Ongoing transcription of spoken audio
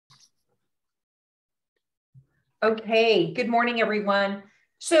Okay, good morning, everyone.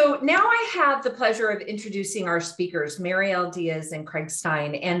 So now I have the pleasure of introducing our speakers, Mariel Diaz and Craig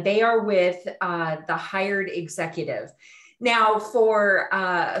Stein, and they are with the Hired Executive. Now, for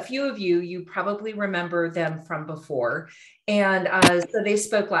a few of you, you probably remember them from before. And so they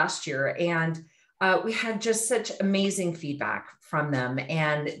spoke last year, and we had just such amazing feedback from them.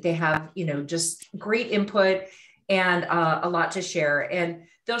 And they have, just great input and a lot to share. And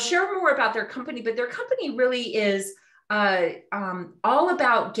they'll share more about their company, but their company really is all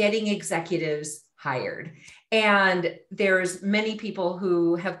about getting executives hired. And there's many people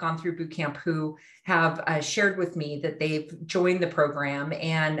who have gone through boot camp who have shared with me that they've joined the program,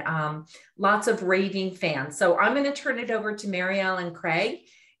 and lots of raving fans. So I'm going to turn it over to Mariel and Craig,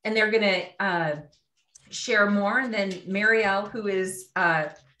 and they're going to share more. And then Mariel, who is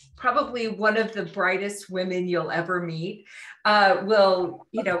probably one of the brightest women you'll ever meet, will,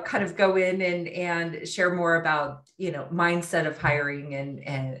 kind of go in and share more about, mindset of hiring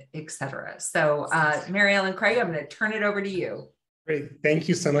and et cetera. So Mariel and Craig, I'm going to turn it over to you. Great. Thank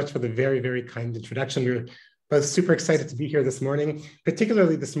you so much for the very, very kind introduction. We're both super excited to be here this morning,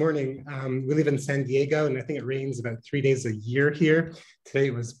 particularly this morning. We live in San Diego, and I think it rains about 3 days a year here. Today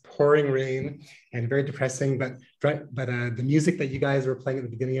it was pouring rain and very depressing, but the music that you guys were playing at the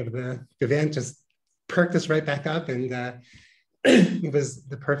beginning of the event just perked us right back up, and it was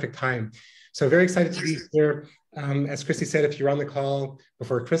the perfect time. So very excited to be here. As Christy said, if you're on the call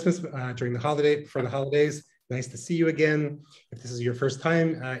before Christmas, during the holidays, nice to see you again. If this is your first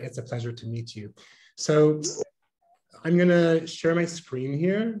time, it's a pleasure to meet you. So I'm going to share my screen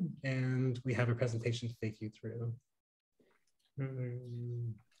here, and we have a presentation to take you through.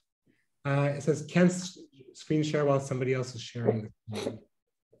 It says, can't screen share while somebody else is sharing the screen.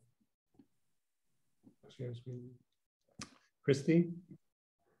 Share screen. Christy,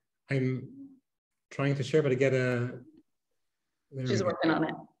 I'm trying to share, but I get a... She's working on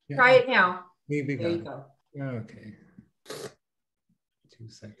it. Yeah. Try it now. There you go. Okay. 2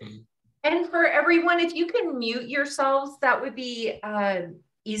 seconds. And for everyone, if you can mute yourselves, that would be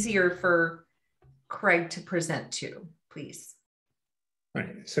easier for Craig to present to, please. All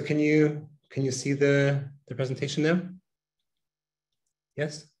right. So can you see the presentation now?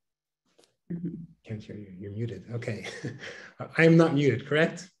 Yes? Mm-hmm. Can't hear you. You're muted. Okay. I am not muted,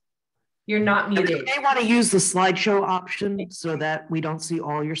 correct? You're not muted. You may want to use the slideshow option so that we don't see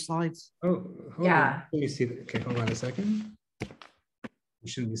all your slides. Oh, hold yeah. on. Let me see. Okay, hold on a second. You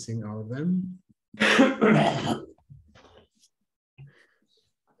shouldn't be seeing all of them. Let's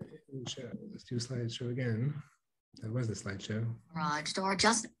do slideshow again. That was the slideshow. Garage door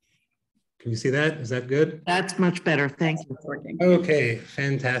just. Can you see that? Is that good? That's much better. Thank you. Okay,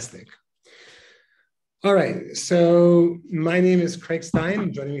 fantastic. All right, so my name is Craig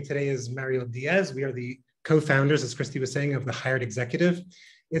Stein. Joining me today is Mariel Diaz. We are the co-founders, as Christy was saying, of the Hired Executive.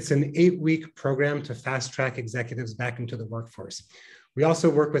 It's an 8-week program to fast-track executives back into the workforce. We also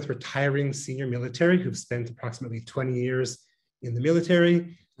work with retiring senior military who've spent approximately 20 years in the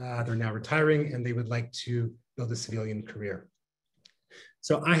military. They're now retiring, and they would like to build a civilian career.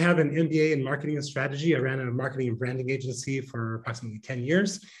 So I have an MBA in marketing and strategy. I ran a marketing and branding agency for approximately 10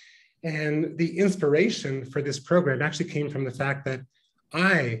 years. And the inspiration for this program actually came from the fact that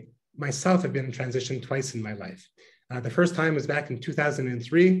I myself have been in transition twice in my life. The first time was back in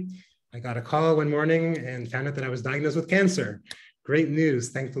 2003. I got a call one morning and found out that I was diagnosed with cancer. Great news.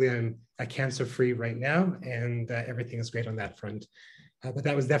 Thankfully, I'm cancer-free right now, and everything is great on that front. But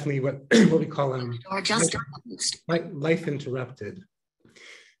that was definitely what we call life interrupted.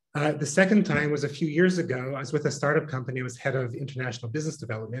 The second time was a few years ago. I was with a startup company. I was head of international business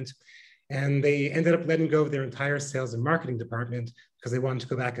development, and they ended up letting go of their entire sales and marketing department because they wanted to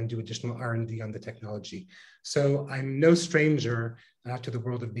go back and do additional R&D on the technology. So I'm no stranger to the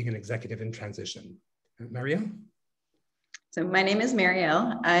world of being an executive in transition. Mariel? So my name is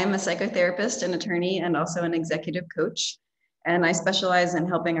Mariel. I'm a psychotherapist, an attorney, and also an executive coach. And I specialize in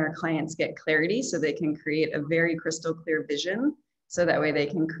helping our clients get clarity so they can create a very crystal clear vision, so that way they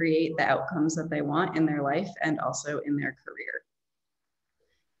can create the outcomes that they want in their life and also in their career.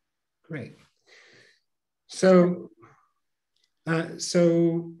 Great. So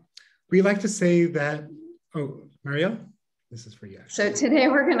we like to say that, oh, Mariel, this is for you. So today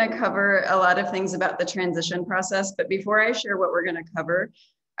we're going to cover a lot of things about the transition process, but before I share what we're going to cover,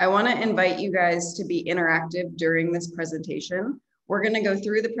 I want to invite you guys to be interactive during this presentation. We're going to go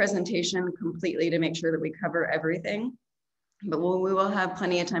through the presentation completely to make sure that we cover everything, but we will have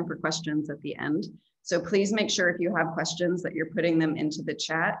plenty of time for questions at the end. So please make sure if you have questions that you're putting them into the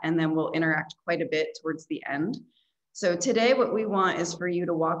chat, and then we'll interact quite a bit towards the end. So today, what we want is for you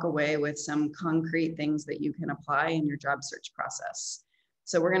to walk away with some concrete things that you can apply in your job search process.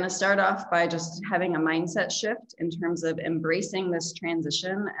 So we're going to start off by just having a mindset shift in terms of embracing this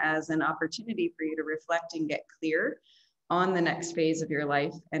transition as an opportunity for you to reflect and get clear on the next phase of your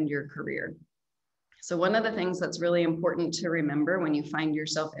life and your career. So one of the things that's really important to remember when you find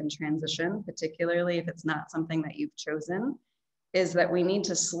yourself in transition, particularly if it's not something that you've chosen, is that we need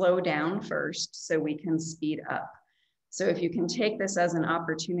to slow down first so we can speed up. So if you can take this as an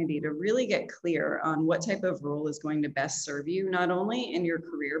opportunity to really get clear on what type of role is going to best serve you, not only in your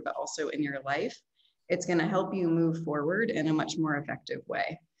career, but also in your life, it's going to help you move forward in a much more effective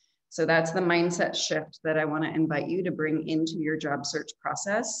way. So that's the mindset shift that I want to invite you to bring into your job search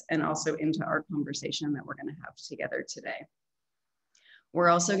process and also into our conversation that we're going to have together today. We're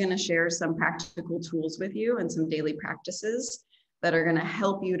also going to share some practical tools with you and some daily practices that are going to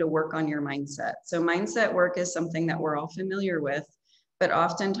help you to work on your mindset. So mindset work is something that we're all familiar with, but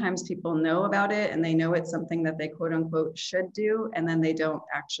oftentimes people know about it and they know it's something that they quote unquote should do, and then they don't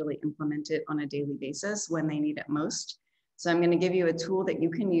actually implement it on a daily basis when they need it most. So I'm going to give you a tool that you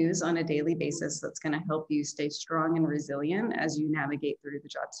can use on a daily basis that's going to help you stay strong and resilient as you navigate through the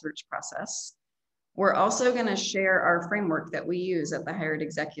job search process. We're also going to share our framework that we use at the Hired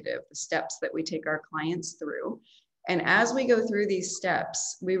Executive, the steps that we take our clients through. And as we go through these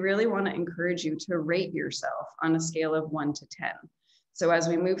steps, we really want to encourage you to rate yourself on a scale of 1 to 10. So as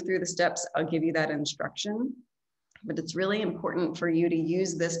we move through the steps, I'll give you that instruction. But it's really important for you to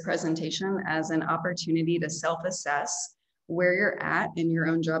use this presentation as an opportunity to self-assess where you're at in your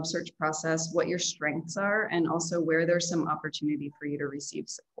own job search process, what your strengths are, and also where there's some opportunity for you to receive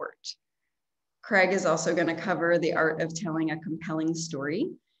support. Craig is also going to cover the art of telling a compelling story.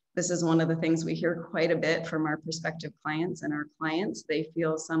 This is one of the things we hear quite a bit from our prospective clients and our clients. They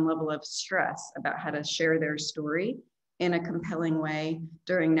feel some level of stress about how to share their story in a compelling way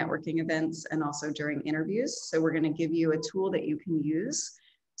during networking events and also during interviews. So we're going to give you a tool that you can use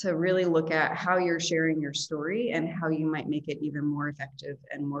to really look at how you're sharing your story and how you might make it even more effective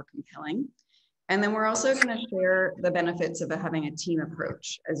and more compelling. And then we're also going to share the benefits of having a team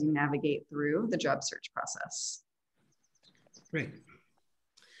approach as you navigate through the job search process. Great.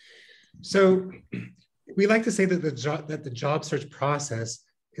 So we like to say that the job search process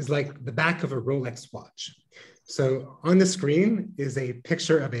is like the back of a Rolex watch. So on the screen is a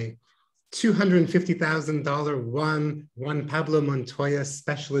picture of a $250,000 one Pablo Montoya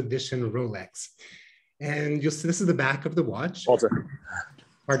special edition Rolex. And you'll see this is the back of the watch. Walter.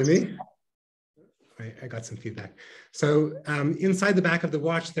 Pardon me? I got some feedback. So inside the back of the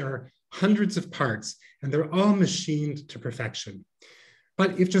watch, there are hundreds of parts, and they're all machined to perfection.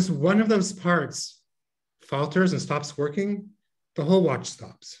 But if just one of those parts falters and stops working, the whole watch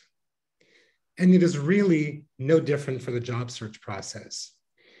stops. And it is really no different for the job search process.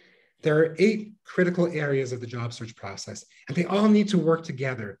 There are 8 critical areas of the job search process, and they all need to work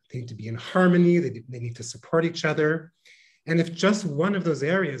together. They need to be in harmony, they need to support each other. And if just one of those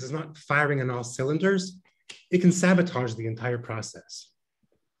areas is not firing on all cylinders, it can sabotage the entire process.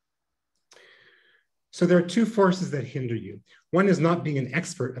 So there are 2 forces that hinder you. One is not being an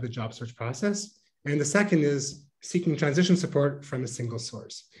expert at the job search process, and the second is seeking transition support from a single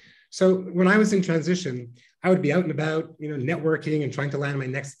source. So when I was in transition, I would be out and about, networking and trying to land my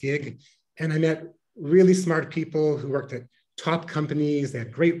next gig. And I met really smart people who worked at top companies. They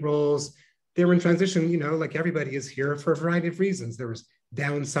had great roles. They were in transition, like everybody is here, for a variety of reasons. There was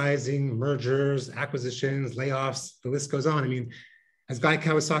downsizing, mergers, acquisitions, layoffs, the list goes on. I mean, as Guy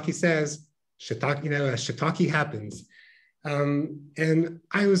Kawasaki says, shiitake happens. And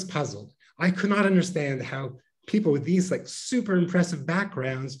I was puzzled. I could not understand how people with these super impressive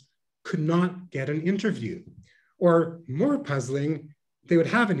backgrounds could not get an interview. Or more puzzling, they would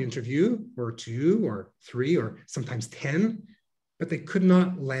have an interview or 2 or 3 or sometimes 10, but they could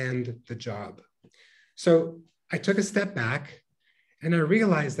not land the job. So I took a step back and I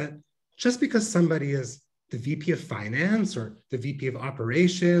realized that just because somebody is the VP of finance or the VP of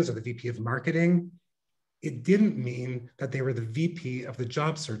operations or the VP of marketing, it didn't mean that they were the VP of the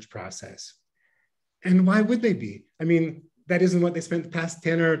job search process. And why would they be? I mean, that isn't what they spent the past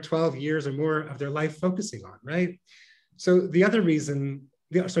 10 or 12 years or more of their life focusing on, right? So the other thing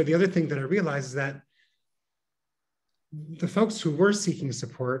that I realized is that the folks who were seeking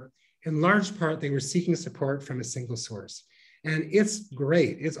support, in large part, they were seeking support from a single source. And it's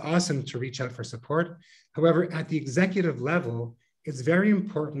great, it's awesome to reach out for support. However, at the executive level, it's very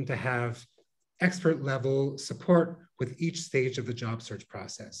important to have expert level support with each stage of the job search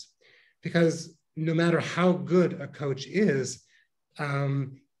process. Because no matter how good a coach is,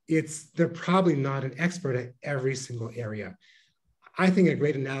 they're probably not an expert at every single area. I think a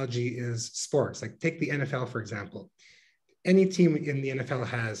great analogy is sports. Like take the NFL, for example. Any team in the NFL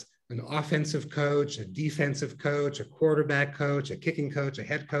has an offensive coach, a defensive coach, a quarterback coach, a kicking coach, a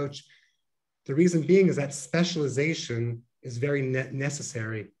head coach. The reason being is that specialization is very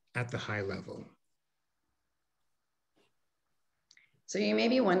necessary at the high level. So you may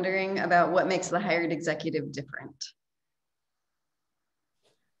be wondering about what makes the hired executive different.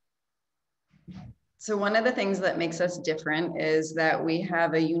 So one of the things that makes us different is that we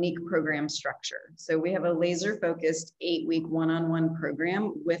have a unique program structure. So we have a laser-focused 8-week one-on-one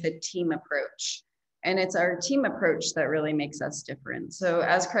program with a team approach. And it's our team approach that really makes us different. So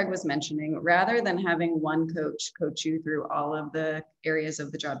as Craig was mentioning, rather than having one coach coach you through all of the areas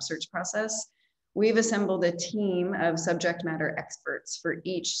of the job search process, we've assembled a team of subject matter experts for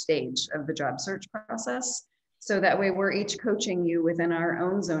each stage of the job search process. So that way we're each coaching you within our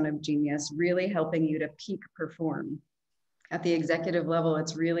own zone of genius, really helping you to peak perform. At the executive level,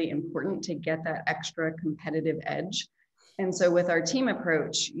 it's really important to get that extra competitive edge. And so with our team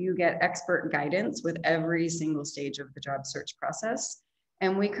approach, you get expert guidance with every single stage of the job search process.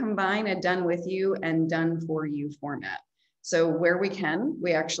 And we combine a done with you and done for you format. So where we can,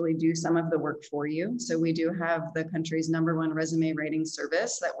 we actually do some of the work for you. So we do have the country's #1 resume writing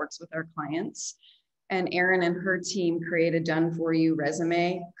service that works with our clients. And Erin and her team create a done for you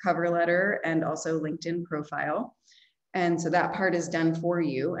resume, cover letter, and also LinkedIn profile. And so that part is done for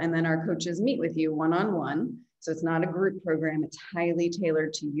you. And then our coaches meet with you one-on-one. So it's not a group program, it's highly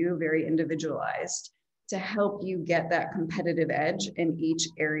tailored to you, very individualized, to help you get that competitive edge in each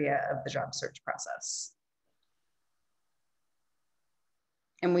area of the job search process.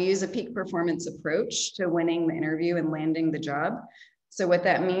 And we use a peak performance approach to winning the interview and landing the job. So what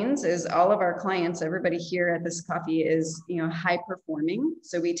that means is all of our clients, everybody here at this coffee is, high performing.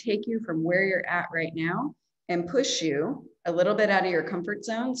 So we take you from where you're at right now and push you a little bit out of your comfort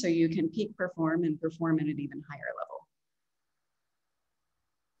zone so you can peak perform and perform at an even higher level.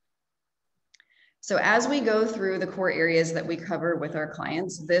 So as we go through the core areas that we cover with our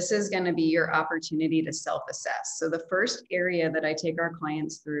clients, this is going to be your opportunity to self-assess. So the first area that I take our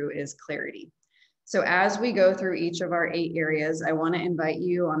clients through is clarity. So as we go through each of our 8 areas, I want to invite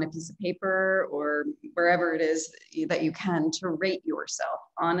you on a piece of paper or wherever it is that you can to rate yourself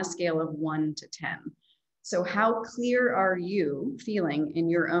on a scale of 1 to 10. So how clear are you feeling in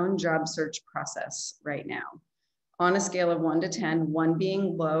your own job search process right now? On a scale of 1 to 10, 1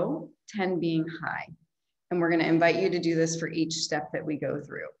 being low, 10 being high. And we're going to invite you to do this for each step that we go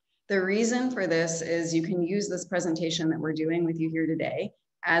through. The reason for this is you can use this presentation that we're doing with you here today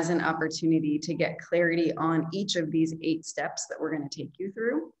as an opportunity to get clarity on each of these 8 steps that we're going to take you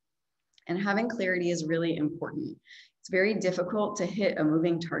through. And having clarity is really important. It's very difficult to hit a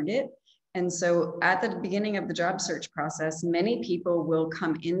moving target. And so at the beginning of the job search process, many people will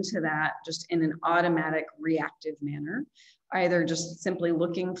come into that just in an automatic reactive manner, either just simply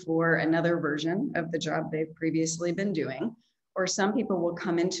looking for another version of the job they've previously been doing, or some people will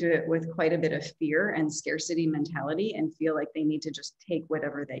come into it with quite a bit of fear and scarcity mentality and feel like they need to just take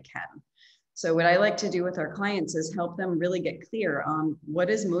whatever they can. So what I like to do with our clients is help them really get clear on what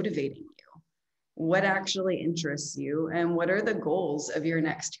is motivating you, what actually interests you, and what are the goals of your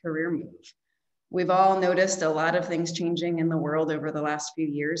next career move. We've all noticed a lot of things changing in the world over the last few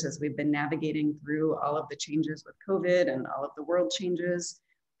years as we've been navigating through all of the changes with COVID and all of the world changes.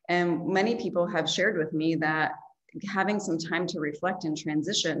 And many people have shared with me that having some time to reflect and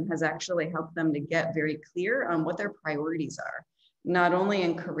transition has actually helped them to get very clear on what their priorities are, not only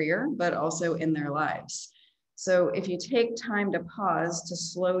in career, but also in their lives. So if you take time to pause, to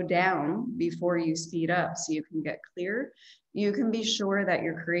slow down before you speed up so you can get clear, you can be sure that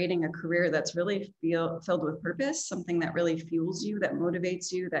you're creating a career that's really filled with purpose, something that really fuels you, that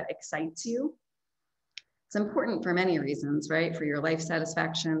motivates you, that excites you. It's important for many reasons, right? For your life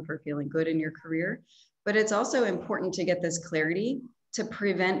satisfaction, for feeling good in your career. But it's also important to get this clarity to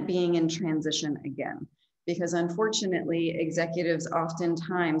prevent being in transition again. Because unfortunately, executives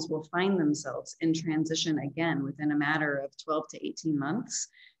oftentimes will find themselves in transition again within a matter of 12 to 18 months.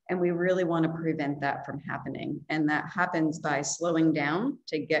 And we really want to prevent that from happening. And that happens by slowing down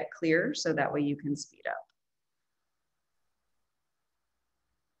to get clear so that way you can speed up.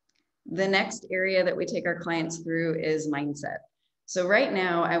 The next area that we take our clients through is mindset. So right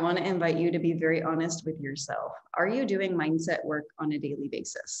now, I want to invite you to be very honest with yourself. Are you doing mindset work on a daily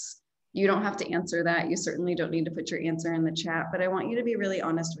basis? You don't have to answer that. You certainly don't need to put your answer in the chat, but I want you to be really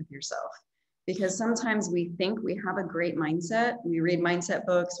honest with yourself. Because sometimes we think we have a great mindset. We read mindset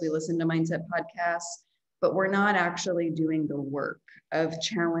books, we listen to mindset podcasts, but we're not actually doing the work of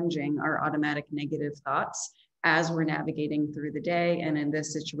challenging our automatic negative thoughts as we're navigating through the day, and in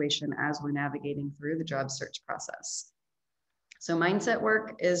this situation, as we're navigating through the job search process. So mindset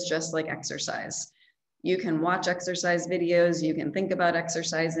work is just like exercise. You can watch exercise videos, you can think about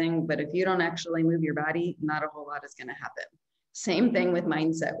exercising, but if you don't actually move your body, not a whole lot is going to happen. Same thing with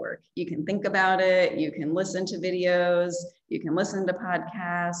mindset work. You can think about it, you can listen to videos, you can listen to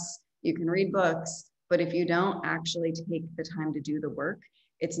podcasts, you can read books, but if you don't actually take the time to do the work,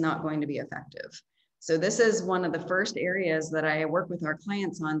 it's not going to be effective. So this is one of the first areas that I work with our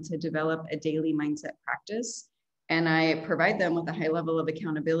clients on to develop a daily mindset practice. And I provide them with a high level of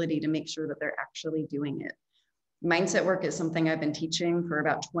accountability to make sure that they're actually doing it. Mindset work is something I've been teaching for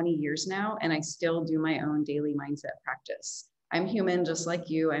about 20 years now, and I still do my own daily mindset practice. I'm human just like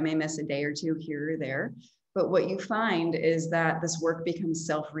you. I may miss a day or two here or there, but what you find is that this work becomes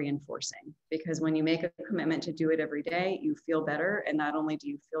self-reinforcing, because when you make a commitment to do it every day, you feel better. And not only do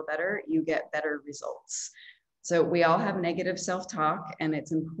you feel better, you get better results. So we all have negative self-talk, and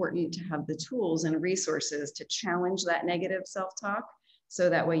it's important to have the tools and resources to challenge that negative self-talk, so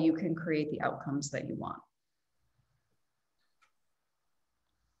that way you can create the outcomes that you want.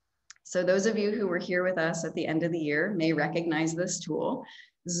 So those of you who were here with us at the end of the year may recognize this tool.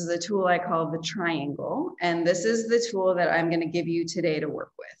 This is a tool I call the triangle, and this is the tool that I'm going to give you today to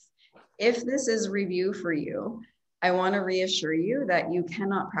work with. If this is review for you, I want to reassure you that you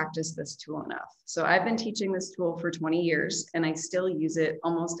cannot practice this tool enough. So I've been teaching this tool for 20 years, and I still use it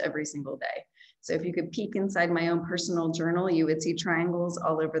almost every single day. So if you could peek inside my own personal journal, you would see triangles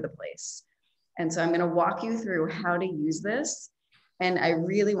all over the place. And so I'm going to walk you through how to use this. And I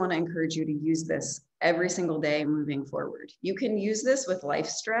really want to encourage you to use this every single day moving forward. You can use this with life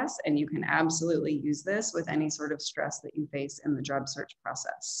stress, and you can absolutely use this with any sort of stress that you face in the job search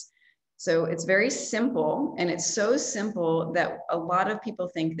process. So it's very simple, and it's so simple that a lot of people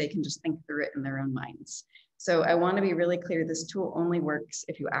think they can just think through it in their own minds. So I want to be really clear, this tool only works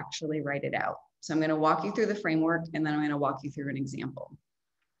if you actually write it out. So I'm going to walk you through the framework, and then I'm going to walk you through an example.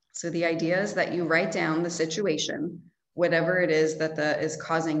 So the idea is that you write down the situation, whatever it is that is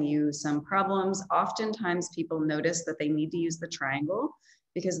causing you some problems. Oftentimes people notice that they need to use the triangle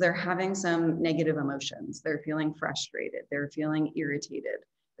because they're having some negative emotions. They're feeling frustrated, they're feeling irritated,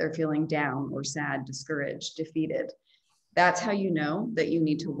 they're feeling down or sad, discouraged, defeated. That's how you know that you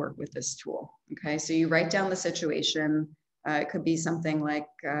need to work with this tool. Okay, so you write down the situation. It could be something like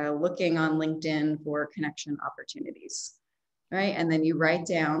looking on LinkedIn for connection opportunities, right? And then you write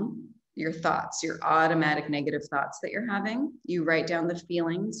down your thoughts, your automatic negative thoughts that you're having. You write down the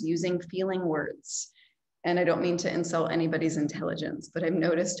feelings using feeling words. And I don't mean to insult anybody's intelligence, but I've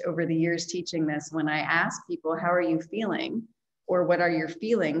noticed over the years teaching this, when I ask people, how are you feeling? Or what are your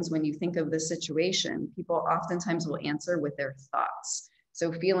feelings when you think of the situation? People oftentimes will answer with their thoughts.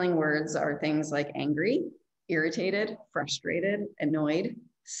 So feeling words are things like angry, irritated, frustrated, annoyed,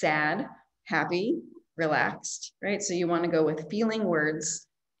 sad, happy, relaxed, right? So you want to go with feeling words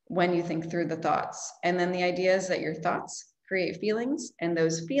when you think through the thoughts. And then the idea is that your thoughts create feelings, and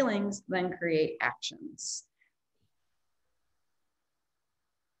those feelings then create actions.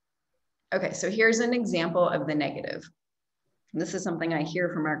 Okay, so here's an example of the negative. This is something I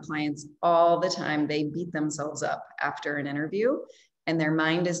hear from our clients all the time. They beat themselves up after an interview, and their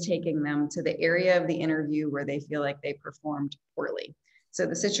mind is taking them to the area of the interview where they feel like they performed poorly. So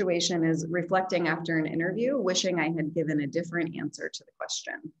the situation is reflecting after an interview, wishing I had given a different answer to the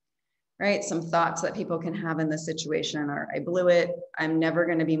question, right? Some thoughts that people can have in this situation are, I blew it. I'm never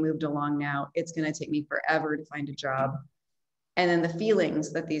going to be moved along now. It's going to take me forever to find a job. And then the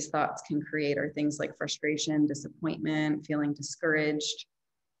feelings that these thoughts can create are things like frustration, disappointment, feeling discouraged,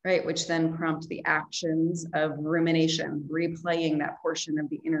 right? Which then prompt the actions of rumination, replaying that portion of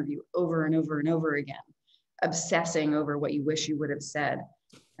the interview over and over and over again, obsessing over what you wish you would have said,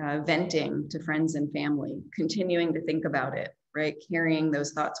 venting to friends and family, continuing to think about it, right? Carrying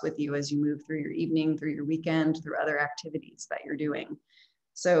those thoughts with you as you move through your evening, through your weekend, through other activities that you're doing.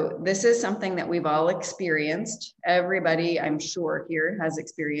 So this is something that we've all experienced. Everybody, I'm sure, here has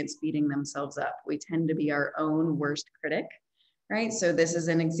experienced beating themselves up. We tend to be our own worst critic, right? So this is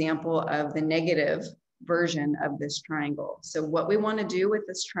an example of the negative version of this triangle. So what we want to do with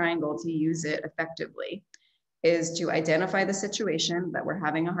this triangle to use it effectively is to identify the situation that we're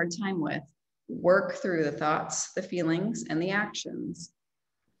having a hard time with, work through the thoughts, the feelings, and the actions.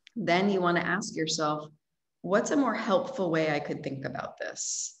 Then you want to ask yourself, what's a more helpful way I could think about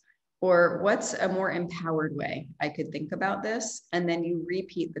this? Or what's a more empowered way I could think about this? And then you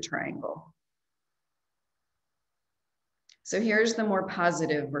repeat the triangle. So here's the more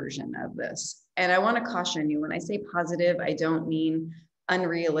positive version of this. And I want to caution you, when I say positive, I don't mean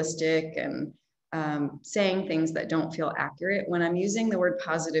unrealistic and saying things that don't feel accurate. When I'm using the word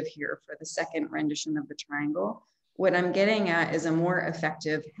positive here for the second rendition of the triangle, what I'm getting at is a more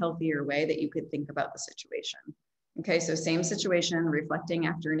effective, healthier way that you could think about the situation. Okay, so same situation, reflecting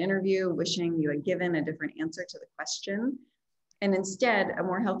after an interview, wishing you had given a different answer to the question. And instead, a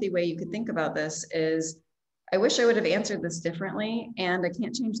more healthy way you could think about this is, I wish I would have answered this differently, and I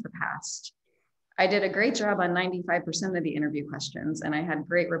can't change the past. I did a great job on 95% of the interview questions, and I had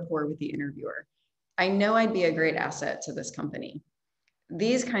great rapport with the interviewer. I know I'd be a great asset to this company.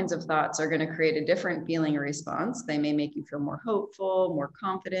 These kinds of thoughts are going to create a different feeling or response. They may make you feel more hopeful, more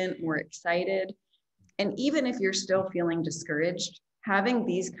confident, more excited. And even if you're still feeling discouraged, having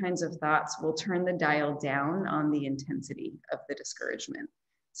these kinds of thoughts will turn the dial down on the intensity of the discouragement.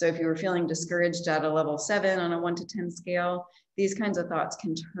 So if you were feeling discouraged at a level 7 on a 1 to 10 scale, these kinds of thoughts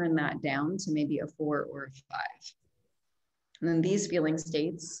can turn that down to maybe a 4 or a 5. And then these feeling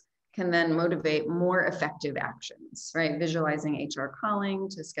states can then motivate more effective actions, right? Visualizing HR calling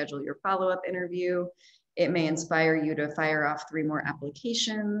to schedule your follow-up interview. It may inspire you to fire off 3 more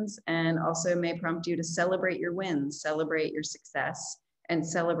applications, and also may prompt you to celebrate your wins, celebrate your success, and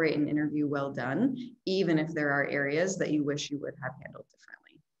celebrate an interview well done, even if there are areas that you wish you would have handled differently.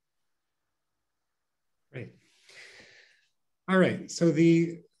 Great. All right, so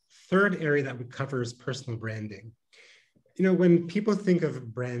the third area that we cover is personal branding. You know, when people think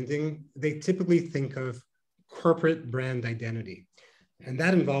of branding, they typically think of corporate brand identity. And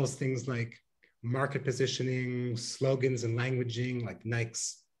that involves things like market positioning, slogans and languaging, like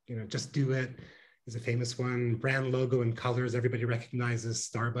Nike's, you know, just do it is a famous one. Brand logo and colors, everybody recognizes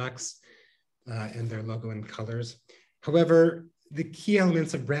Starbucks and their logo and colors. However, the key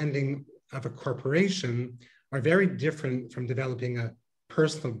elements of branding of a corporation are very different from developing a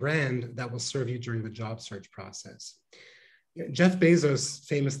personal brand that will serve you during the job search process. Jeff Bezos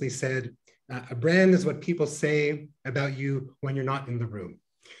famously said, a brand is what people say about you when you're not in the room.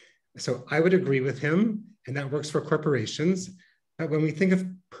 So I would agree with him, and that works for corporations. But when we think of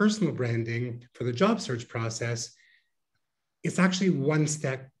personal branding for the job search process, it's actually one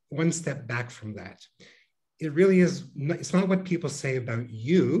step back from that. It really is, it's not what people say about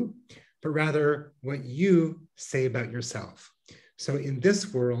you, but rather what you say about yourself. So in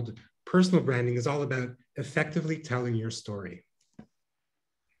this world, personal branding is all about effectively telling your story.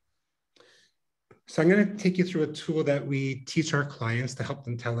 So I'm going to take you through a tool that we teach our clients to help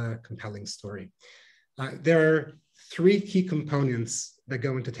them tell a compelling story. There are 3 key components that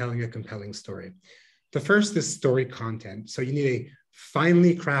go into telling a compelling story. The first is story content. So you need a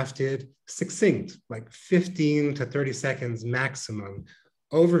finely crafted, succinct, like 15 to 30 seconds maximum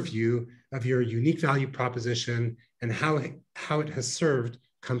overview of your unique value proposition and how it has served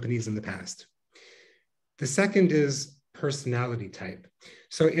companies in the past. The second is personality type.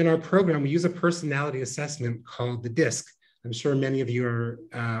 So in our program, we use a personality assessment called the DISC. I'm sure many of you are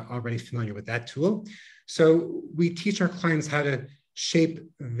already familiar with that tool. So we teach our clients how to shape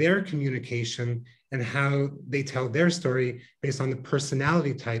their communication and how they tell their story based on the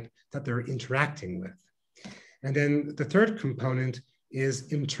personality type that they're interacting with. And then the third component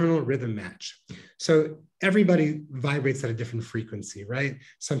is internal rhythm match. So everybody vibrates at a different frequency, right?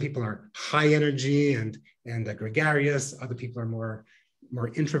 Some people are high energy and gregarious. Other people are more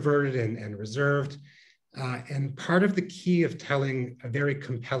introverted and reserved. And part of the key of telling a very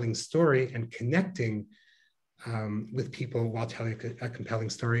compelling story and connecting with people while telling a compelling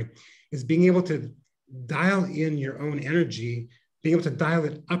story is being able to dial in your own energy, being able to dial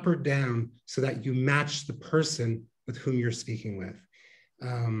it up or down so that you match the person with whom you're speaking with.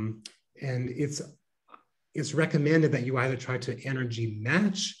 And it's recommended that you either try to energy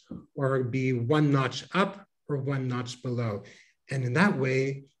match or be 1 notch up or 1 notch below. And in that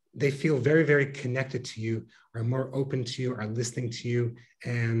way, they feel very, very connected to you, are more open to you, are listening to you,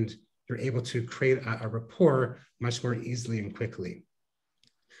 and you're able to create a rapport much more easily and quickly.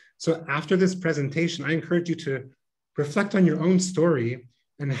 So after this presentation, I encourage you to reflect on your own story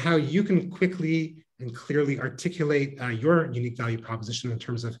and how you can quickly and clearly articulate your unique value proposition in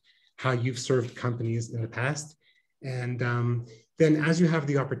terms of how you've served companies in the past. And then as you have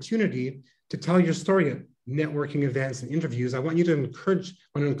the opportunity to tell your story at networking events and interviews, I want to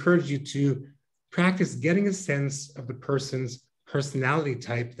encourage you to practice getting a sense of the person's personality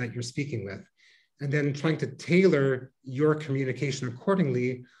type that you're speaking with, and then trying to tailor your communication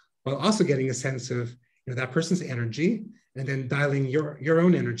accordingly, while also getting a sense of that person's energy, and then dialing your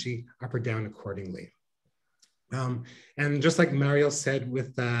own energy up or down accordingly. And just like Mariel said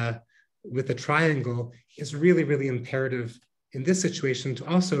with with the triangle is really, really imperative in this situation to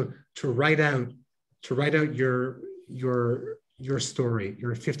also to write out your story,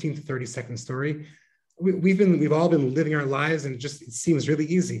 your 15 to 30-second story. We've all been living our lives, and it seems really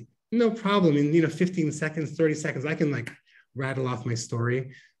easy. No problem. In 15 seconds, 30 seconds, I can like rattle off my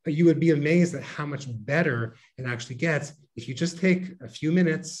story. But you would be amazed at how much better it actually gets if you just take a few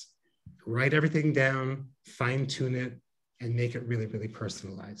minutes, write everything down, fine tune it, and make it really, really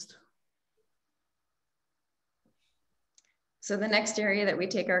personalized. So the next area that we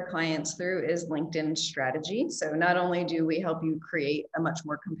take our clients through is LinkedIn strategy. So not only do we help you create a much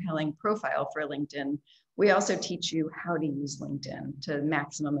more compelling profile for LinkedIn, we also teach you how to use LinkedIn to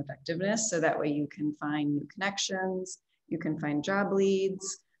maximum effectiveness. So that way you can find new connections, you can find job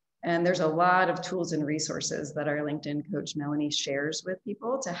leads, and there's a lot of tools and resources that our LinkedIn coach Melanie shares with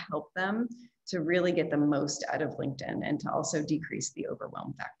people to help them to really get the most out of LinkedIn and to also decrease the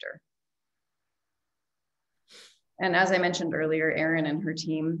overwhelm factor. And as I mentioned earlier, Erin and her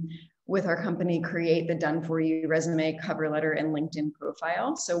team with our company create the done-for-you resume, cover letter, and LinkedIn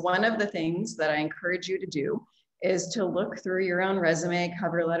profile. So one of the things that I encourage you to do is to look through your own resume,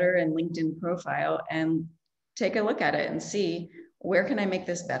 cover letter, and LinkedIn profile and take a look at it and see, where can I make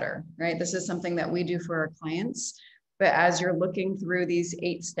this better, right? This is something that we do for our clients. But as you're looking through these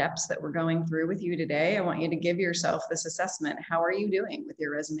 8 steps that we're going through with you today, I want you to give yourself this assessment. How are you doing with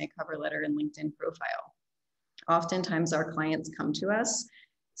your resume, cover letter, and LinkedIn profile? Oftentimes our clients come to us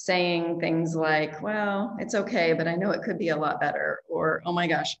saying things like, well, it's okay, but I know it could be a lot better. Or, oh my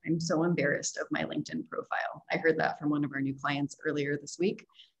gosh, I'm so embarrassed of my LinkedIn profile. I heard that from one of our new clients earlier this week.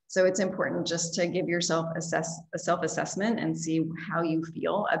 So it's important just to give yourself a self-assessment and see how you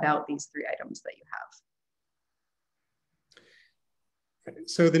feel about these 3 items that you have.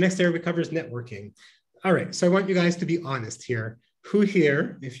 So the next area we cover is networking. All right, so I want you guys to be honest here. Who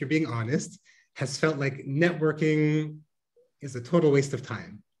here, if you're being honest, has felt like networking is a total waste of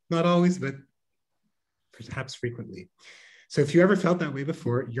time? Not always, but perhaps frequently. So if you ever felt that way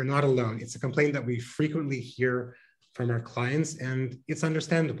before, you're not alone. It's a complaint that we frequently hear from our clients, and it's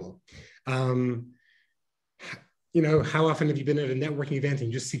understandable. How often have you been at a networking event and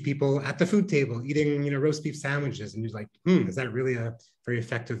you just see people at the food table eating, roast beef sandwiches, and you're like, is that really a very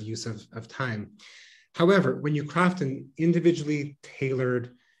effective use of time? However, when you craft an individually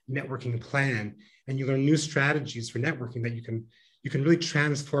tailored networking plan and you learn new strategies for networking that you can really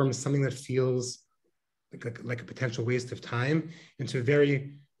transform something that feels like a potential waste of time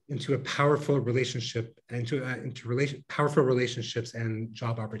into a powerful relationship and powerful relationships and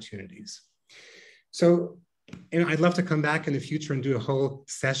job opportunities. So, I'd love to come back in the future and do a whole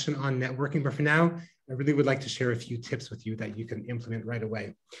session on networking, but for now, I really would like to share a few tips with you that you can implement right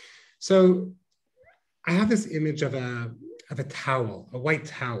away. So I have this image of a towel, a white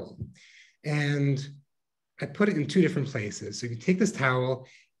towel, and I put it in 2 different places. So you take this towel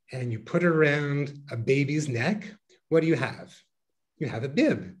and you put it around a baby's neck. What do you have? You have a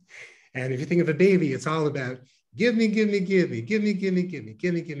bib. And if you think of a baby, it's all about give me, give me, give me, give me, give me, give me,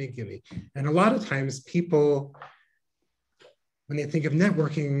 give me, give me, give me. And a lot of times people, when they think of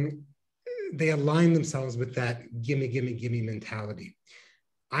networking, they align themselves with that gimme, gimme, gimme mentality.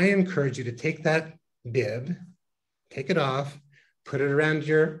 I encourage you to take that bib, take it off, put it around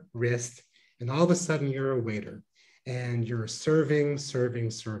your wrist, and all of a sudden you're a waiter and you're serving,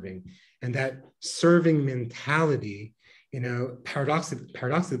 serving, serving. And that serving mentality,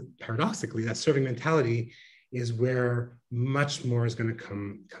 paradoxically, that serving mentality is where much more is going to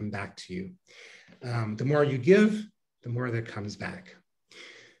come back to you. The more you give, the more that comes back.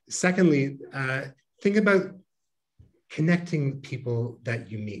 Secondly, think about connecting people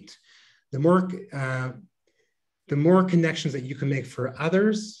that you meet. The more connections that you can make for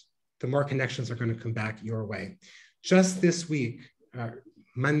others, the more connections are going to come back your way. Just this week,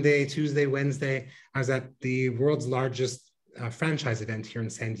 Monday, Tuesday, Wednesday, I was at the world's largest franchise event here in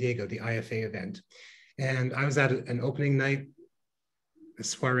San Diego, the IFA event. And I was at an opening night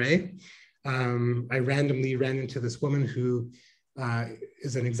soiree. I randomly ran into this woman who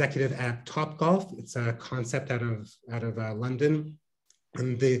is an executive at Topgolf. It's a concept out of London.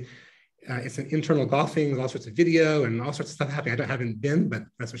 And it's an internal golfing with all sorts of video and all sorts of stuff happening. I haven't been, but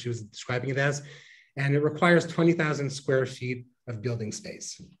that's what she was describing it as. And it requires 20,000 square feet of building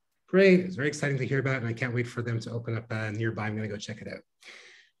space. Great, it's very exciting to hear about, and I can't wait for them to open up nearby. I'm gonna go check it out.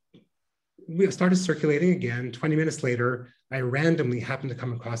 We started circulating again. 20 minutes later, I randomly happened to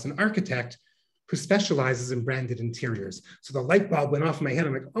come across an architect who specializes in branded interiors. So the light bulb went off in my head.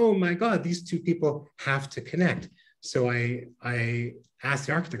 I'm like, oh my God, these 2 people have to connect. So I asked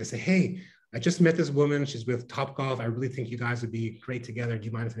the architect, I said, hey, I just met this woman. She's with Topgolf. I really think you guys would be great together. Do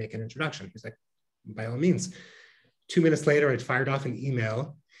you mind if I make an introduction? He's like, by all means. 2 minutes later, I'd fired off an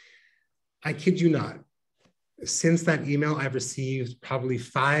email. I kid you not. Since that email, I've received probably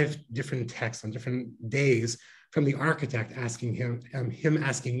 5 different texts on different days from the architect asking him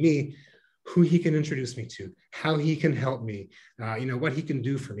asking me who he can introduce me to, how he can help me, what he can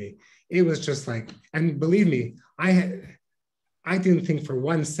do for me. It was just like, and believe me, I didn't think for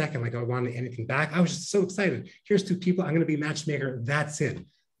 1 second like I wanted anything back. I was just so excited. Here's 2 people. I'm going to be matchmaker. That's it.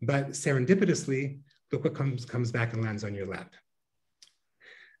 But serendipitously, look what comes back and lands on your lap.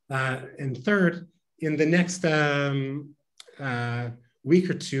 And third, in the next week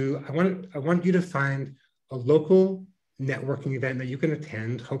or 2, I want you to find a local networking event that you can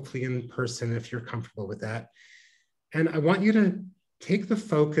attend, hopefully in person if you're comfortable with that. And I want you to take the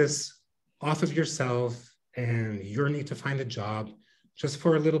focus off of yourself and your need to find a job just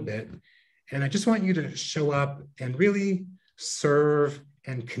for a little bit. And I just want you to show up and really serve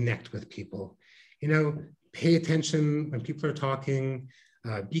and connect with people. Pay attention when people are talking,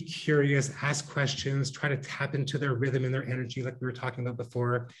 be curious, ask questions, try to tap into their rhythm and their energy like we were talking about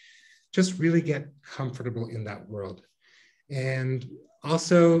before. Just really get comfortable in that world. And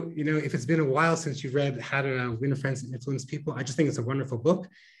also, if it's been a while since you've read How to Win Friends and Influence People, I just think it's a wonderful book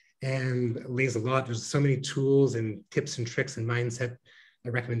and lays a lot. There's so many tools and tips and tricks and mindset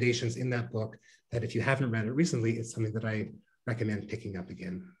recommendations in that book that if you haven't read it recently, it's something that I recommend picking up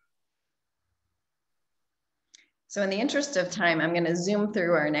again. So in the interest of time, I'm going to zoom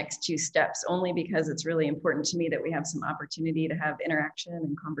through our next 2 steps only because it's really important to me that we have some opportunity to have interaction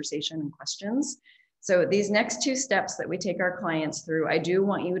and conversation and questions. So these next 2 steps that we take our clients through, I do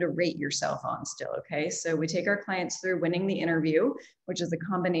want you to rate yourself on still, okay? So we take our clients through winning the interview, which is a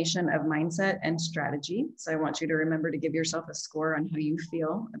combination of mindset and strategy. So I want you to remember to give yourself a score on how you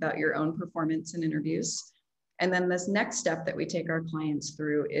feel about your own performance in interviews. And then this next step that we take our clients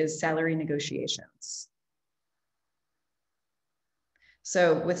through is salary negotiations.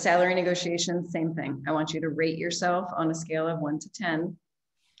 So with salary negotiations, same thing. I want you to rate yourself on a scale of 1 to 10.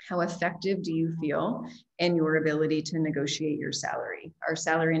 How effective do you feel in your ability to negotiate your salary? Our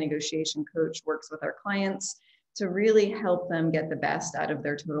salary negotiation coach works with our clients to really help them get the best out of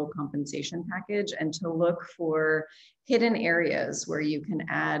their total compensation package and to look for hidden areas where you can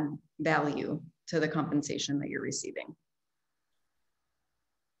add value to the compensation that you're receiving.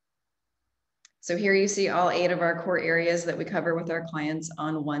 So here you see all 8 of our core areas that we cover with our clients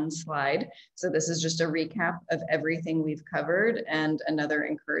on one slide. So this is just a recap of everything we've covered and another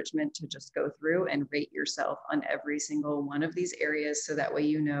encouragement to just go through and rate yourself on every single one of these areas so that way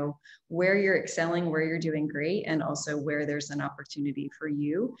you know where you're excelling, where you're doing great, and also where there's an opportunity for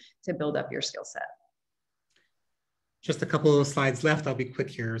you to build up your skill set. Just a couple of slides left. I'll be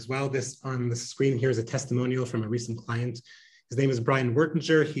quick here as well. This on the screen here is a testimonial from a recent client. His name is Brian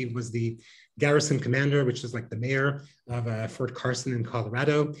Wertinger. He was the garrison commander, which is like the mayor of Fort Carson in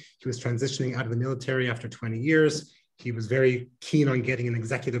Colorado. He was transitioning out of the military after 20 years. He was very keen on getting an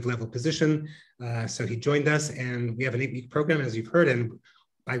executive level position. So he joined us and we have an 8-week program, as you've heard. And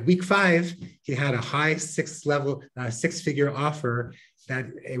by week 5, he had a high 6-figure offer that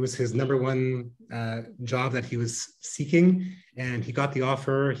it was his #1 job that he was seeking. And he got the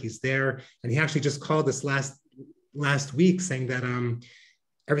offer, he's there. And he actually just called us last week saying that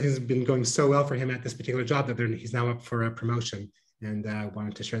everything's been going so well for him at this particular job that he's now up for a promotion and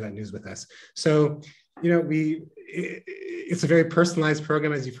wanted to share that news with us. So, it's a very personalized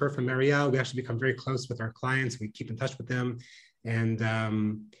program, as you've heard from Mariel. We actually become very close with our clients. We keep in touch with them. And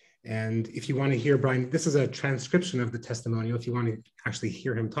if you want to hear Brian, this is a transcription of the testimonial. If you want to actually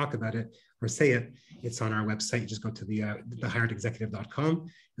hear him talk about it or say it, it's on our website. You just go to thehiredexecutive.com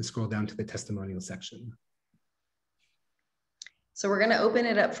and scroll down to the testimonial section. So we're going to open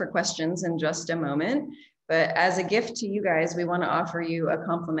it up for questions in just a moment, but as a gift to you guys, we want to offer you a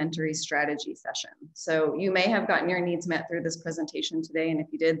complimentary strategy session. So you may have gotten your needs met through this presentation today, and if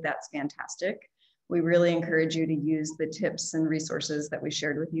you did, that's fantastic. We really encourage you to use the tips and resources that we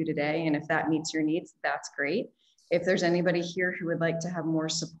shared with you today, and if that meets your needs, that's great. If there's anybody here who would like to have more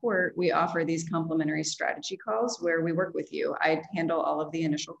support, we offer these complimentary strategy calls where we work with you. I handle all of the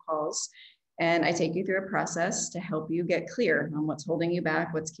initial calls. And I take you through a process to help you get clear on what's holding you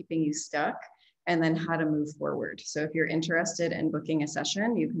back, what's keeping you stuck, and then how to move forward. So if you're interested in booking a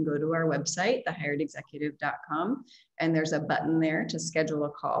session, you can go to our website, thehiredexecutive.com, and there's a button there to schedule a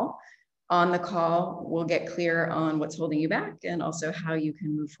call. On the call, we'll get clear on what's holding you back and also how you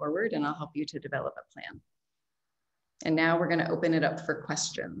can move forward, and I'll help you to develop a plan. And now we're going to open it up for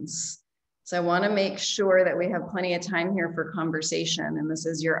questions. So I want to make sure that we have plenty of time here for conversation. And this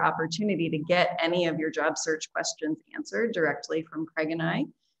is your opportunity to get any of your job search questions answered directly from Craig and I.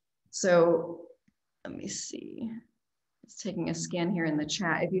 So let me see. It's taking a scan here in the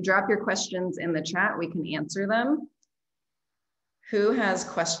chat. If you drop your questions in the chat, we can answer them. Who has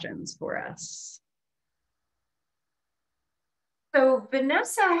questions for us? So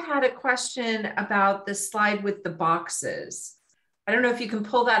Vanessa had a question about the slide with the boxes. I don't know if you can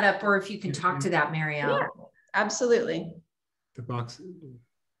pull that up or if you can talk to that, Mariel. Yeah, absolutely. The box.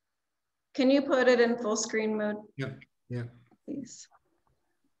 Can you put it in full screen mode? Yep. Yeah. Please.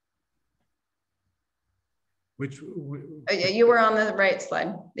 Which You were on the right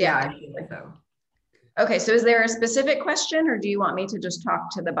slide. Yeah, I think so. Okay, so is there a specific question or do you want me to just talk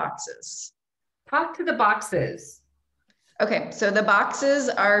to the boxes? Talk to the boxes. Okay, so the boxes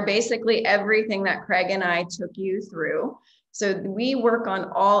are basically everything that Craig and I took you through. So we work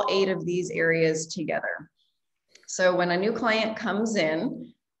on all 8 of these areas together. So when a new client comes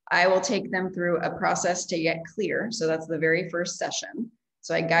in, I will take them through a process to get clear. So that's the very first session.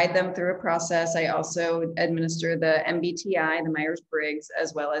 So I guide them through a process. I also administer the MBTI, the Myers-Briggs,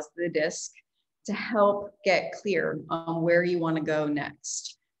 as well as the DISC to help get clear on where you want to go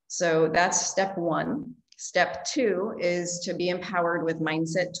next. So that's step 1. Step 2 is to be empowered with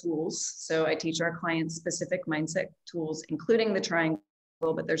mindset tools. So I teach our clients specific mindset tools, including the triangle,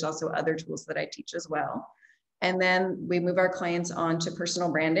 but there's also other tools that I teach as well. And then we move our clients on to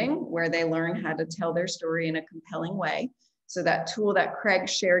personal branding, where they learn how to tell their story in a compelling way. So that tool that Craig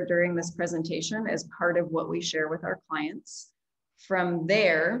shared during this presentation is part of what we share with our clients. From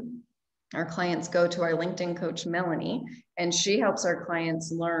there, our clients go to our LinkedIn coach, Melanie, and she helps our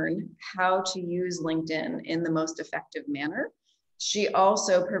clients learn how to use LinkedIn in the most effective manner. She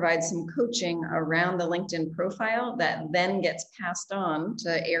also provides some coaching around the LinkedIn profile that then gets passed on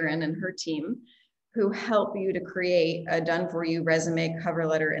to Erin and her team, who help you to create a done-for-you resume, cover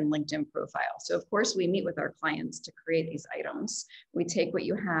letter, and LinkedIn profile. So of course, we meet with our clients to create these items. We take what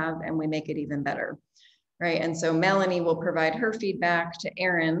you have and we make it even better, right? And so Melanie will provide her feedback to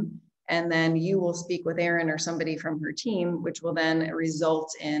Erin, and then you will speak with Erin or somebody from her team, which will then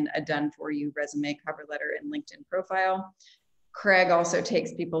result in a done-for-you resume, cover letter, and LinkedIn profile. Craig also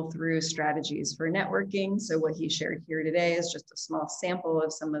takes people through strategies for networking. So what he shared here today is just a small sample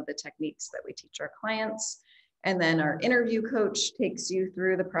of some of the techniques that we teach our clients. And then our interview coach takes you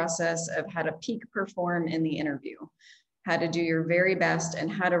through the process of how to peak perform in the interview, how to do your very best,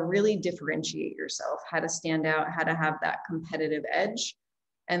 and how to really differentiate yourself, how to stand out, how to have that competitive edge.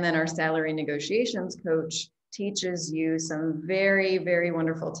 And then our salary negotiations coach teaches you some very, very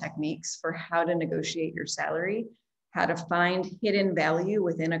wonderful techniques for how to negotiate your salary, how to find hidden value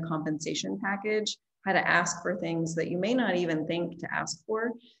within a compensation package, how to ask for things that you may not even think to ask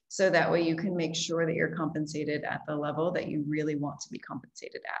for, so that way you can make sure that you're compensated at the level that you really want to be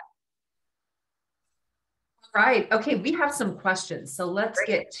compensated at. Right. Okay, we have some questions, so let's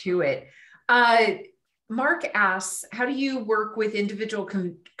get to it. Mark asks, how do you work with individual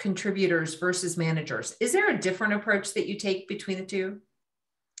contributors versus managers? Is there a different approach that you take between the two?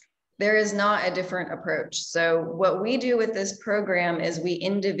 There is not a different approach. So what we do with this program is we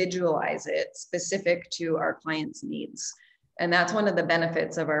individualize it specific to our clients' needs. And that's one of the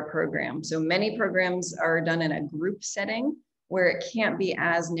benefits of our program. So many programs are done in a group setting where it can't be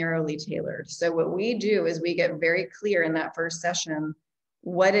as narrowly tailored. So what we do is we get very clear in that first session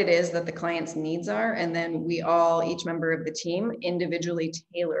what it is that the client's needs are. And then we all, each member of the team, individually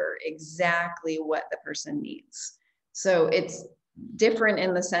tailor exactly what the person needs. So it's different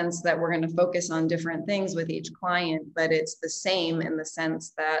in the sense that we're going to focus on different things with each client, but it's the same in the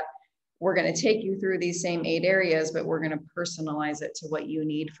sense that we're going to take you through these same 8 areas, but we're going to personalize it to what you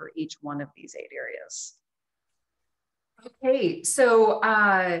need for each one of these 8 areas. Okay, so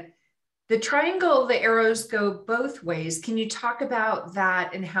the triangle, the arrows go both ways. Can you talk about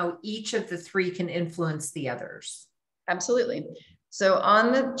that and how each of the 3 can influence the others? Absolutely. So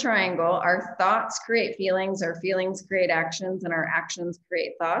on the triangle, our thoughts create feelings, our feelings create actions, and our actions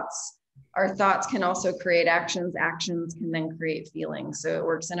create thoughts. Our thoughts can also create actions. Actions can then create feelings. So it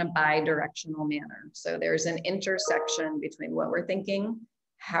works in a bi-directional manner. So there's an intersection between what we're thinking,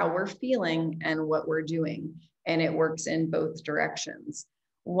 how we're feeling, and what we're doing. And it works in both directions.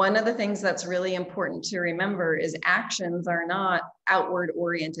 One of the things that's really important to remember is actions are not outward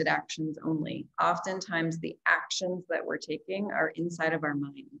oriented actions only. Oftentimes the actions that we're taking are inside of our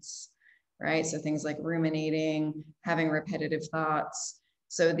minds, right? So things like ruminating, having repetitive thoughts.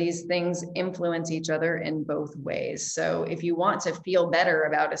 So these things influence each other in both ways. So if you want to feel better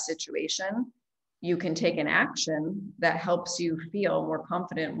about a situation, you can take an action that helps you feel more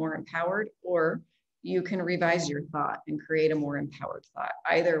confident, more empowered, or you can revise your thought and create a more empowered thought.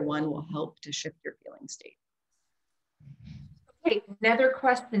 Either one will help to shift your feeling state. Okay, another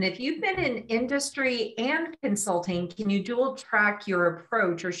question. If you've been in industry and consulting, can you dual track your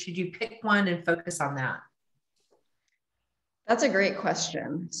approach, or should you pick one and focus on that? That's a great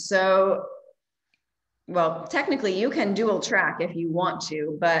question. So, well, technically you can dual track if you want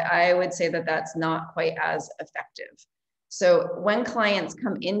to, but I would say that that's not quite as effective. So when clients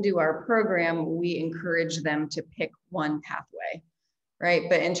come into our program, we encourage them to pick one pathway, right?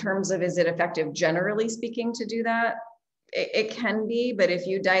 But in terms of, is it effective generally speaking to do that? It can be, but if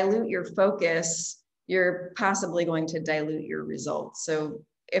you dilute your focus, you're possibly going to dilute your results. So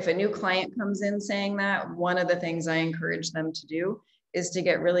if a new client comes in saying that, one of the things I encourage them to do is to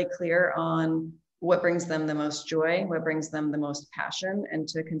get really clear on what brings them the most joy, what brings them the most passion, and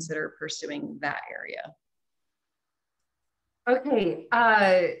to consider pursuing that area. Okay,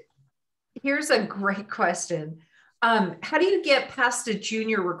 here's a great question. How do you get past a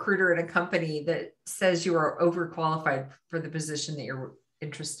junior recruiter in a company that says you are overqualified for the position that you're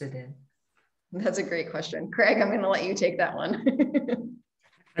interested in? That's a great question. Craig, I'm going to let you take that one.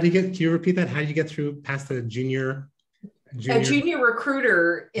 How do you get, can you repeat that? How do you get through past the junior? A junior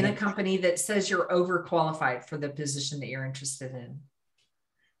recruiter in a company that says you're overqualified for the position that you're interested in?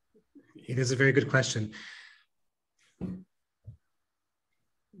 It is a very good question.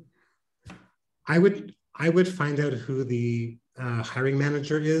 I would find out who the hiring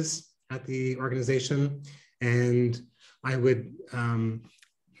manager is at the organization, and I would, I'm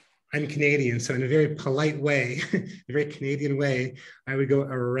Canadian, so in a very polite way, a very Canadian way, I would go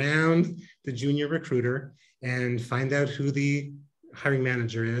around the junior recruiter and find out who the hiring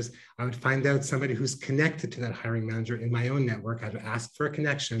manager is. I would find out somebody who's connected to that hiring manager in my own network. I would ask for a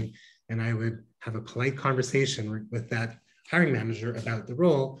connection, and I would have a polite conversation with that hiring manager about the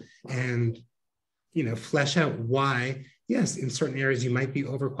role, and flesh out why, yes, in certain areas you might be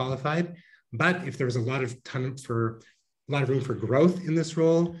overqualified, but if there was a lot of room for growth in this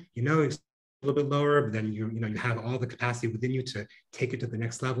role, it's a little bit lower, but then you have all the capacity within you to take it to the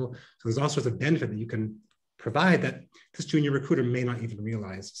next level. So there's all sorts of benefit that you can provide that this junior recruiter may not even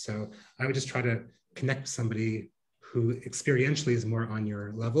realize. So I would just try to connect with somebody who experientially is more on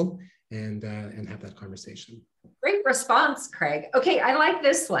your level and have that conversation. Great response, Craig. Okay, I like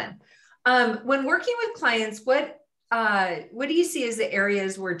this one. When working with clients, what do you see as the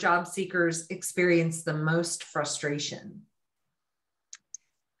areas where job seekers experience the most frustration?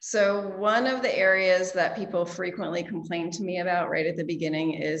 So one of the areas that people frequently complain to me about right at the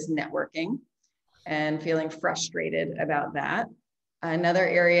beginning is networking and feeling frustrated about that. Another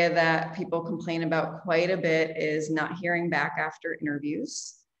area that people complain about quite a bit is not hearing back after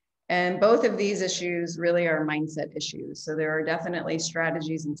interviews. And both of these issues really are mindset issues. So there are definitely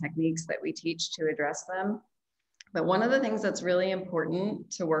strategies and techniques that we teach to address them. But one of the things that's really important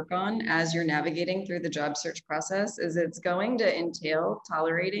to work on as you're navigating through the job search process is it's going to entail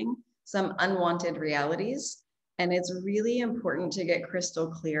tolerating some unwanted realities. And it's really important to get crystal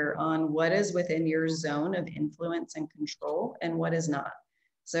clear on what is within your zone of influence and control and what is not.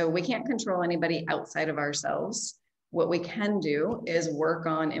 So we can't control anybody outside of ourselves. What we can do is work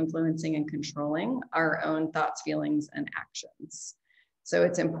on influencing and controlling our own thoughts, feelings, and actions. So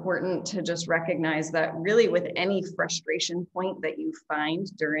it's important to just recognize that really with any frustration point that you find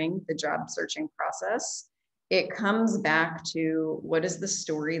during the job searching process, it comes back to what is the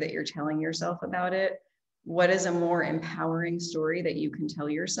story that you're telling yourself about it? What is a more empowering story that you can tell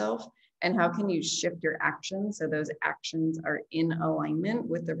yourself? And how can you shift your actions so those actions are in alignment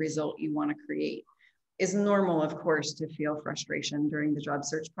with the result you want to create? It's normal, of course, to feel frustration during the job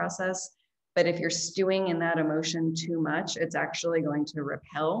search process. But if you're stewing in that emotion too much, it's actually going to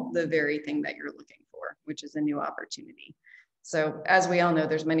repel the very thing that you're looking for, which is a new opportunity. So as we all know,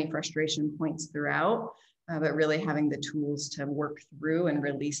 there's many frustration points throughout, but really having the tools to work through and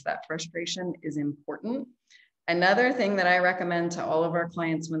release that frustration is important. Another thing that I recommend to all of our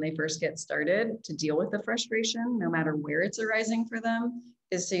clients when they first get started to deal with the frustration, no matter where it's arising for them,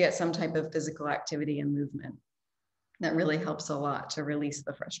 is to get some type of physical activity and movement. That really helps a lot to release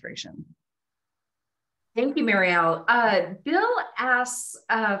the frustration. Thank you, Mariel. Bill asks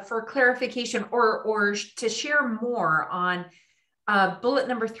for clarification or to share more on bullet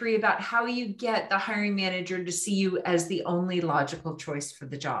number 3 about how you get the hiring manager to see you as the only logical choice for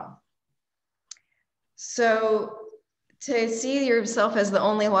the job. So to see yourself as the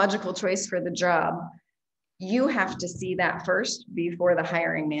only logical choice for the job, you have to see that first before the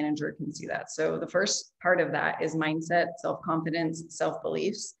hiring manager can see that. So the first part of that is mindset, self-confidence,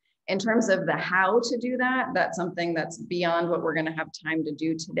 self-beliefs. In terms of the how to do that, that's something that's beyond what we're going to have time to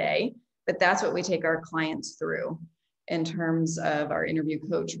do today. But that's what we take our clients through in terms of our interview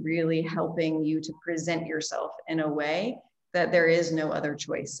coach really helping you to present yourself in a way that there is no other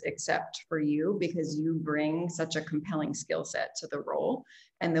choice except for you, because you bring such a compelling skill set to the role,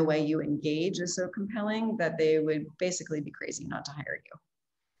 and the way you engage is so compelling that they would basically be crazy not to hire you.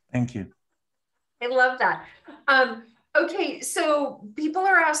 Thank you. I love that. Okay, so people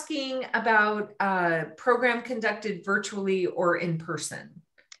are asking about program conducted virtually or in person.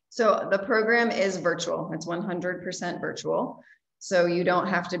 So the program is virtual. It's 100% virtual. So you don't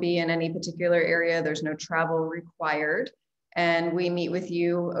have to be in any particular area. There's no travel required. And we meet with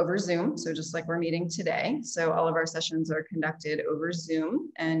you over Zoom. So just like we're meeting today. So all of our sessions are conducted over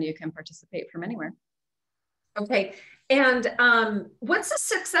Zoom, and you can participate from anywhere. Okay. And what's the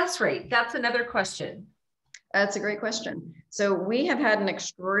success rate? That's another question. That's a great question. So we have had an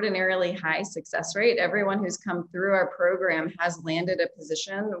extraordinarily high success rate. Everyone who's come through our program has landed a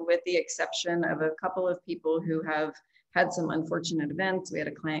position, with the exception of a couple of people who have had some unfortunate events. We had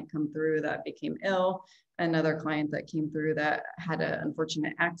a client come through that became ill, another client that came through that had an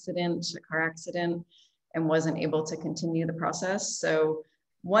unfortunate accident, a car accident, and wasn't able to continue the process. So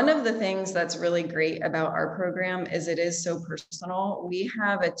one of the things that's really great about our program is it is so personal. We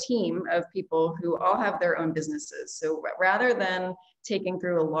have a team of people who all have their own businesses. So rather than taking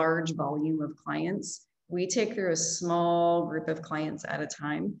through a large volume of clients, we take through a small group of clients at a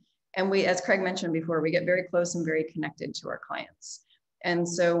time. And we, as Craig mentioned before, we get very close and very connected to our clients. And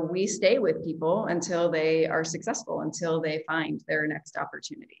so we stay with people until they are successful, until they find their next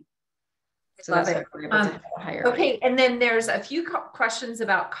opportunity. So that's why we're able to hire. Okay, and then there's a few questions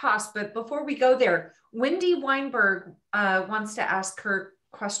about cost, but before we go there, Wendy Weinberg wants to ask her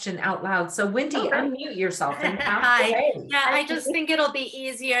question out loud. So Wendy, unmute yourself and Hi. away. Yeah, I just think it'll be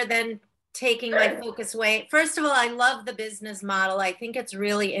easier than taking my focus away. First of all, I love the business model. I think it's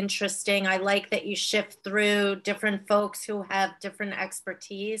really interesting. I like that you shift through different folks who have different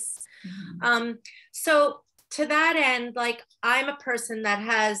expertise. Mm-hmm. So to that end, like, I'm a person that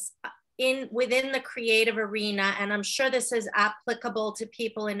has within the creative arena, and I'm sure this is applicable to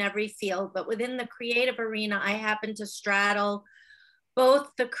people in every field, but within the creative arena, I happen to straddle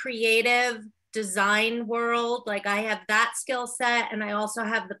both the creative design world, like I have that skill set, and I also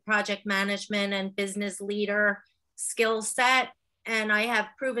have the project management and business leader skill set, and I have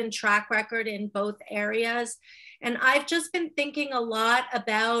proven track record in both areas. And I've just been thinking a lot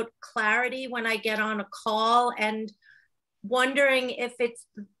about clarity when I get on a call, and wondering if it's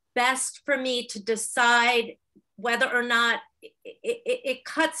best for me to decide whether or not it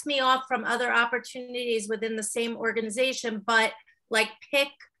cuts me off from other opportunities within the same organization, but like pick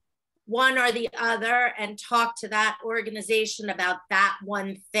one or the other and talk to that organization about that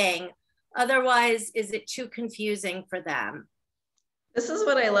one thing. Otherwise, is it too confusing for them? This is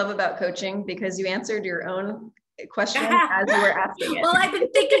what I love about coaching, because you answered your own question as you were asking it. Well, I've been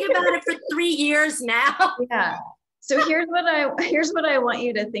thinking about it for 3 years now. Yeah. So here's what I want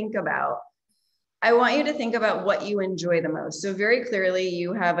you to think about. I want you to think about what you enjoy the most. So very clearly,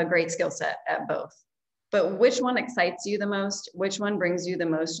 you have a great skill set at both. But which one excites you the most? Which one brings you the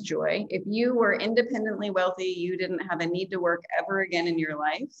most joy? If you were independently wealthy, you didn't have a need to work ever again in your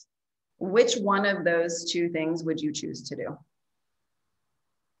life, which one of those two things would you choose to do?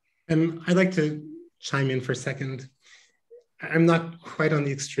 I'd like to chime in for a second. I'm not quite on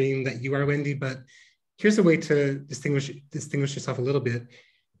the extreme that you are, Wendy, but here's a way to distinguish yourself a little bit.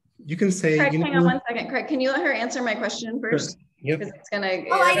 You can say, Craig, hang on 1 second. Craig, can you let her answer my question first? Yep. Because it's gonna.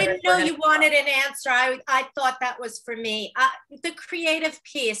 Oh, I didn't know you wanted an answer. I thought that was for me. The creative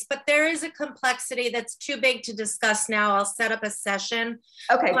piece, but there is a complexity that's too big to discuss now. I'll set up a session.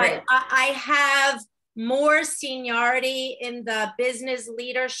 Okay, great. I have more seniority in the business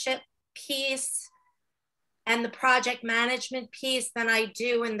leadership piece and the project management piece than I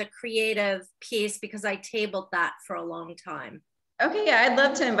do in the creative piece, because I tabled that for a long time. Okay, yeah, I'd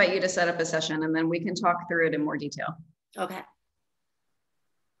love to invite you to set up a session, and then we can talk through it in more detail. Okay.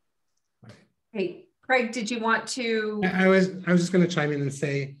 Hey, Craig, did you want to? I was just going to chime in and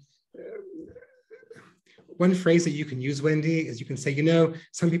say, one phrase that you can use, Wendy, is you can say,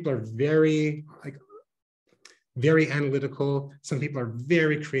 some people are very analytical. Some people are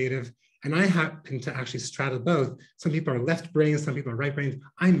very creative. And I happen to actually straddle both. Some people are left-brained, some people are right-brained.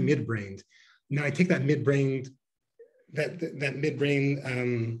 I'm mid-brained. Now I take that mid-brained, that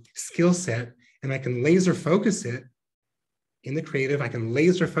mid-brain skill set, and I can laser focus it in the creative. I can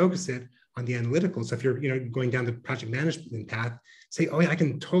laser focus it on the analytical. So if you're going down the project management path, say, oh yeah, I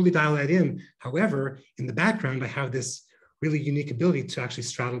can totally dial that in. However, in the background, I have this really unique ability to actually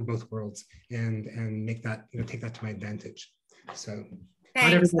straddle both worlds and make that, take that to my advantage. So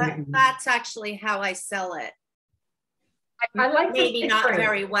thanks. That's actually how I sell it. I like maybe not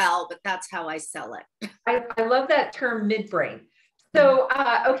very well, but that's how I sell it. I love that term, midbrain. So,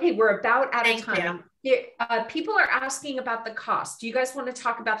 okay, we're about out of time. People are asking about the cost. Do you guys want to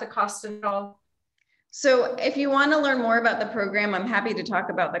talk about the cost at all? So if you want to learn more about the program, I'm happy to talk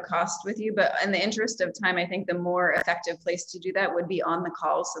about the cost with you, but in the interest of time, I think the more effective place to do that would be on the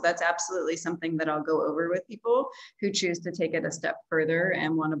call. So that's absolutely something that I'll go over with people who choose to take it a step further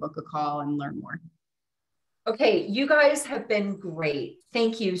and want to book a call and learn more. Okay, you guys have been great.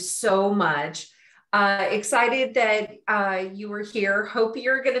 Thank you so much. Excited that you were here. Hope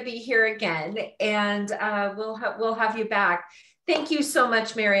you're going to be here again, and we'll have you back. Thank you so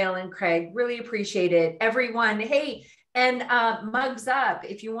much, Mariel and Craig. Really appreciate it. Everyone, hey, and mugs up.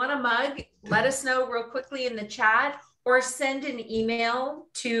 If you want a mug, let us know real quickly in the chat or send an email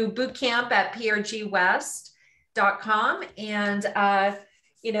to bootcamp@prgwest.com. And,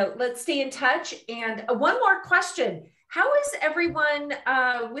 let's stay in touch. And one more question. How is everyone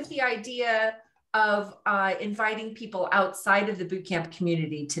with the idea of inviting people outside of the bootcamp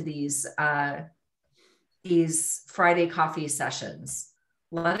community to these Friday coffee sessions?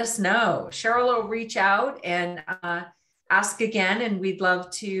 Let us know. Cheryl will reach out and ask again, and we'd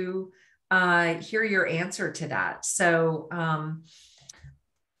love to hear your answer to that. So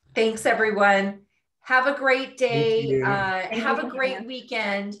thanks, everyone. Have a great day. Have a great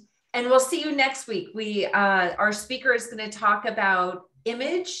weekend, and we'll see you next week. Our speaker is going to talk about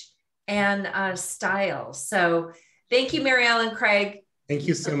image and style. So thank you, Mariel and Craig. Thank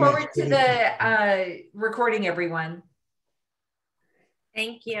you so much. Look forward to the recording, everyone.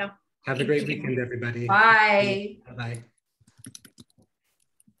 Thank you. Have a great weekend, everybody. Bye. Bye-bye.